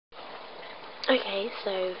Okay,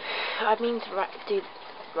 so I mean to write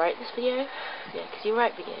this video. Yeah, because you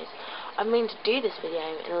write videos. I mean to do this video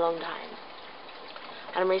in a long time.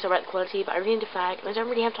 And I'm really sorry about the quality, but I really need a fag, and I don't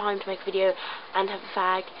really have time to make a video and have a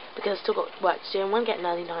fag because I've still got work to do and want to get an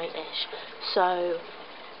early night-ish. So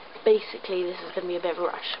basically this is going to be a bit of a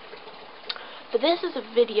rush. But this is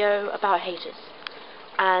a video about haters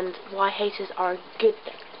and why haters are a good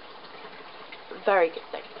thing. A very good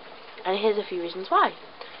thing. And here's a few reasons why.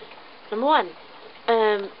 Number one,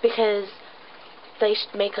 because they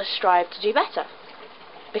make us strive to do better.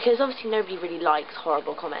 Because obviously nobody really likes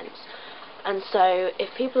horrible comments. And so if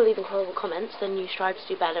people are leaving horrible comments, then you strive to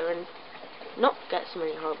do better and not get so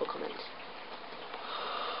many horrible comments.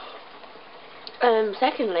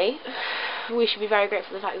 Secondly, we should be very grateful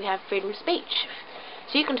for the fact that we have freedom of speech.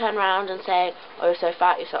 So you can turn around and say, oh, you're so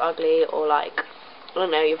fat, you're so ugly, or like, I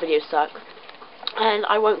don't know, your videos suck, and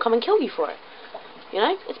I won't come and kill you for it. You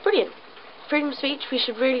know, it's brilliant. Freedom of speech, we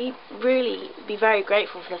should really, really be very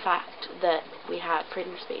grateful for the fact that we have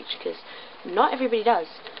freedom of speech, because not everybody does.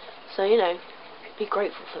 So, you know, be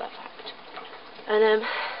grateful for that fact. And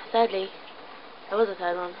thirdly, there was a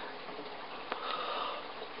third one,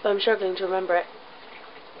 but I'm struggling to remember it.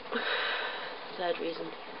 Third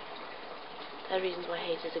reasons why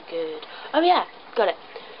haters are good. Oh yeah, got it.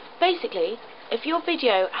 Basically, if your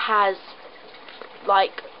video has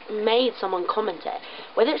like made someone comment it,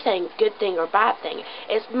 whether it's saying good thing or bad thing,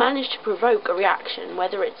 it's managed to provoke a reaction,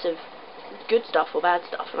 whether it's of good stuff or bad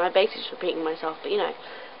stuff. And I'm basically just repeating myself, but you know.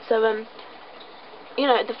 So you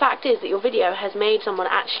know, the fact is that your video has made someone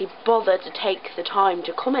actually bother to take the time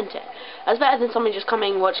to comment it. That's better than someone just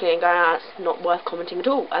coming, watching it and going, ah, it's not worth commenting at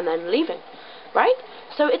all, and then leaving, right?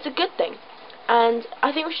 So it's a good thing. And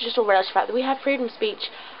I think we should just all realize the fact that we have freedom of speech,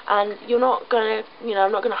 and you're not gonna, you know,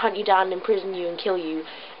 I'm not gonna hunt you down, imprison you, and kill you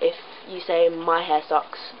if you say my hair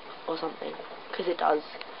sucks or something, because it does,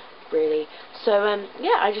 really. So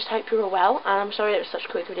yeah, I just hope you're all well, and I'm sorry it was such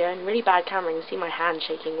a quick video and really bad camera. You can see my hand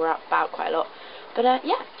shaking about quite a lot. But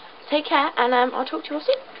yeah, take care, and I'll talk to you all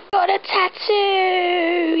soon. Got a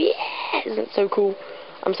tattoo! Yeah! Isn't it so cool?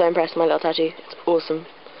 I'm so impressed with my little tattoo. It's awesome.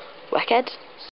 Wackhead.